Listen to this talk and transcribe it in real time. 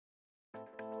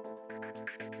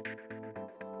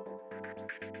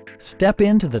Step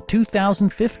into the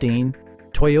 2015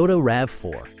 Toyota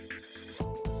RAV4.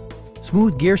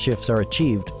 Smooth gear shifts are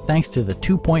achieved thanks to the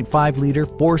 2.5-liter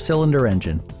four-cylinder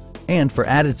engine. And for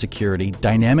added security,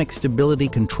 dynamic stability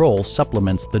control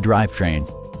supplements the drivetrain.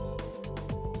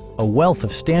 A wealth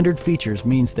of standard features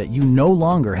means that you no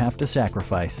longer have to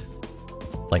sacrifice,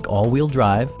 like all-wheel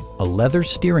drive, a leather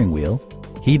steering wheel,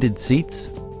 heated seats,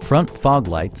 front fog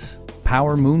lights,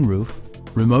 power moonroof,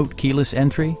 remote keyless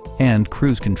entry, and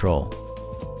cruise control.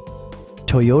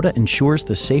 Toyota ensures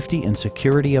the safety and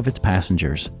security of its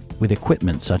passengers with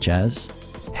equipment such as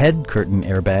head curtain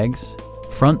airbags,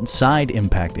 front and side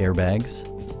impact airbags,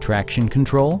 traction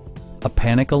control, a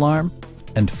panic alarm,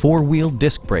 and four-wheel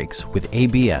disc brakes with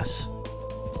ABS.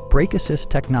 Brake Assist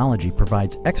technology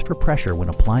provides extra pressure when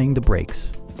applying the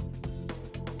brakes.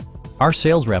 Our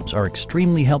sales reps are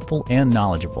extremely helpful and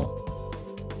knowledgeable.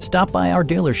 Stop by our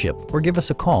dealership or give us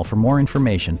a call for more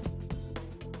information.